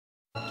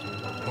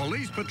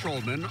Police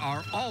patrolmen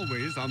are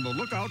always on the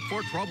lookout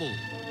for trouble.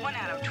 1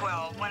 out of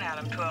 12, 1 out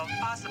of 12.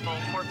 Possible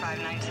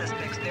 459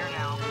 suspects there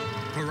now.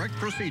 Correct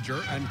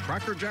procedure and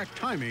crackerjack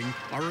timing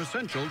are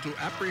essential to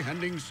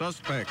apprehending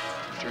suspects.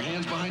 Put your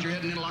hands behind your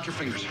head and interlock your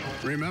fingers.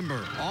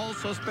 Remember, all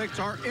suspects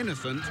are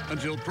innocent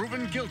until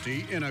proven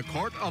guilty in a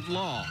court of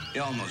law.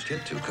 You almost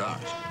hit 2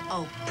 cars.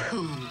 Oh,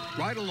 pooh.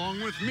 Ride along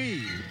with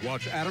me.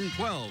 Watch Adam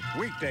 12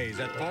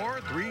 weekdays at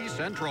 4, 3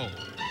 Central.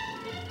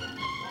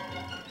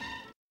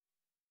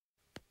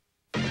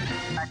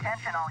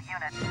 Attention all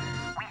units.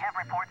 We have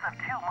reports of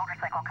 2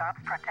 motorcycle cops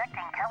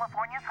protecting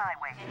California's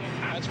highway.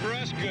 That's for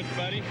us, good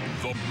buddy.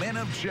 The Men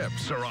of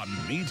Chips are on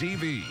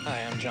MeTV.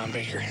 Hi, I'm John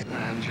Baker.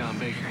 I'm John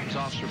Baker. It's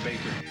Officer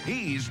Baker.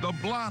 He's the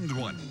blonde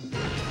one.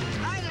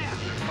 Hi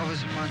there.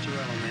 Officer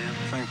Poncherello, man.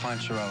 Frank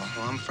Poncherello.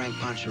 Well, I'm Frank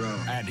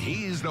Poncherello. And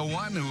he's the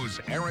one who's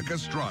Eric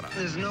Estrada.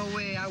 There's no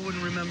way I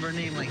wouldn't remember a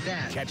name like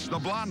that. Catch the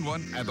blonde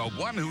one and the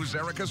one who's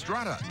Eric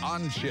Estrada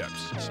on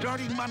Chips.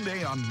 Starting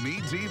Monday on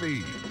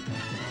MeTV.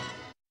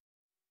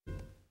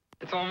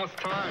 It's almost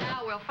time.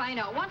 Now we'll find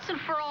out once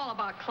and for all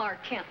about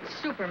Clark Kent,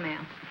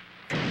 Superman.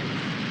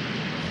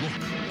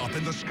 Look, up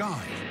in the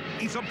sky.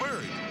 It's a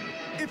bird.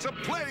 It's a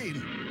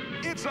plane.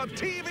 It's a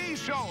TV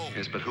show.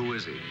 Yes, but who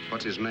is he?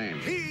 What's his name?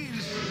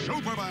 He's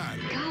Superman.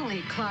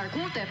 Golly, Clark,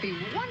 won't that be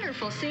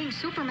wonderful seeing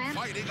Superman?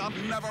 Fighting a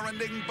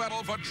never-ending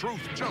battle for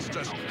truth,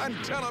 justice,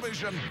 and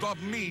television the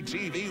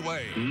MeTV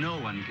way. No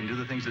one can do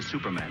the things that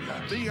Superman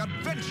does. The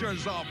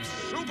Adventures of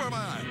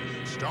Superman.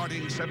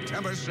 Starting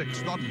September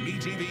 6th on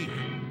MeTV.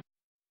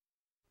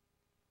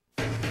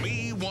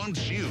 Me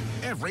wants you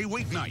every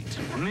weeknight.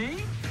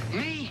 Me?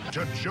 Me?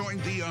 To join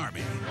the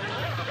Army.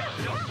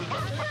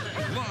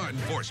 Law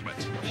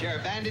enforcement.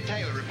 Sheriff Andy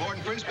Taylor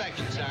reporting for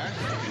inspection, sir.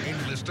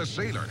 Enlist a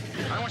sailor.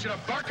 I want you to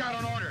bark out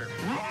an order.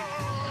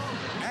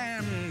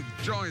 And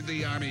join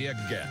the Army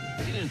again.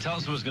 You didn't tell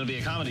us it was going to be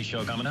a comedy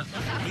show coming up.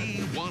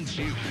 Me wants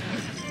you.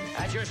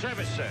 At your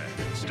service, sir.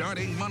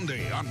 Starting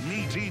Monday on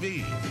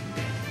MeTV.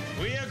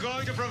 We are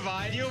going to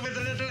provide you with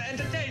a little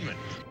entertainment.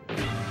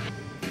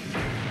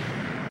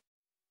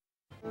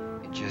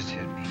 It just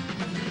hit me.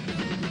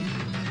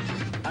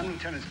 I'm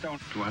Lieutenant Stone.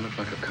 Do I look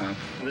like a cop?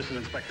 This is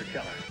Inspector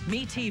Keller.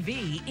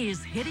 MeTV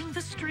is hitting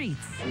the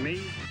streets.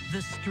 Me?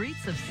 The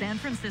streets of San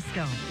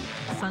Francisco.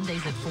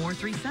 Sundays at 4,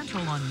 3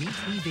 Central on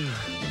MeTV.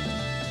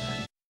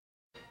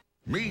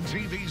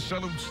 MeTV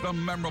salutes the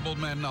memorable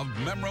men of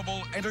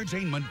memorable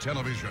entertainment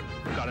television.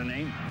 Got a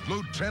name?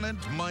 Lieutenant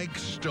Mike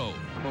Stone.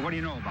 Well, what do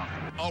you know about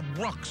him?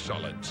 A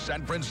rock-solid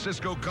San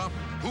Francisco cop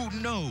who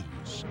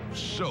knows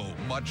so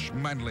much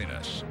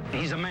manliness.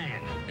 He's a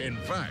man. In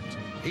fact,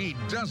 he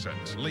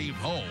doesn't leave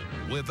home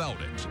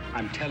without it.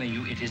 I'm telling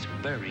you, it is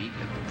very,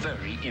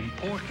 very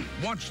important.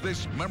 Watch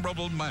this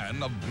memorable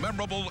man of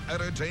memorable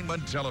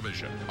entertainment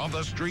television on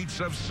the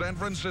streets of San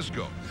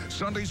Francisco.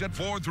 Sundays at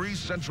 4, 3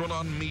 Central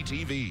on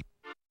MeTV.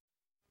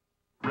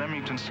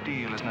 Remington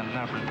Steele is an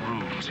elaborate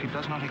ruse. He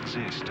does not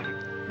exist.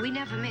 We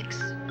never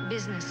mix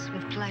business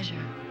with pleasure.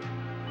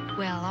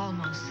 Well,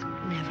 almost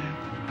never.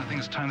 I think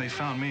it's time they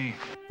found me.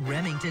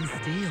 Remington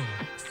Steele.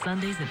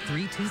 Sundays at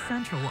 3, 2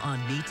 Central on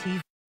MeTV.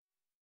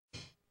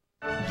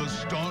 The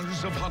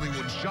stars of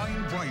Hollywood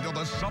shine bright on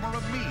the summer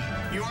of me.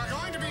 You are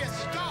going to be a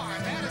star.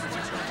 That is what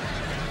you're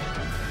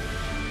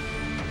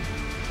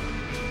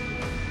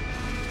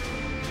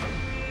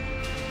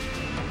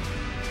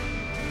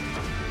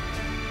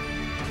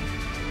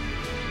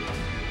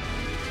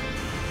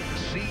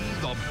See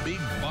the big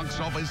box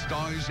office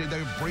stars in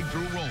their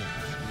breakthrough roles.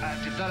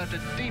 I've developed a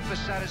deeper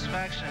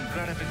satisfaction and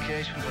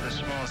gratification for the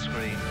small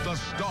screen. The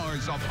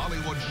stars of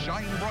Hollywood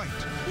shine bright.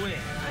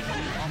 Where?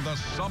 On the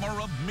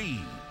summer of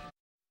me.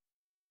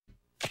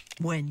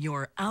 When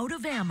you're out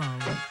of ammo,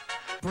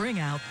 bring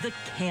out the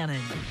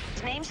Cannon.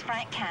 His name's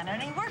Frank Cannon,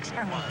 and he works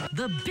for me.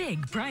 The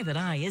big private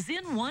eye is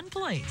in one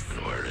place.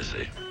 Where is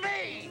he?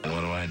 Me!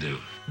 What do I do?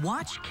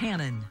 Watch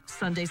Cannon.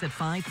 Sundays at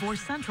 5, 4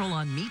 Central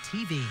on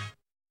MeTV.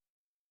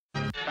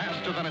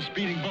 Faster than a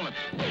speeding bullet.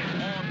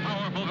 More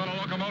powerful than a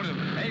locomotive.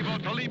 Able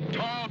to leap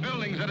tall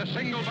buildings at a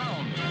single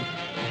bound.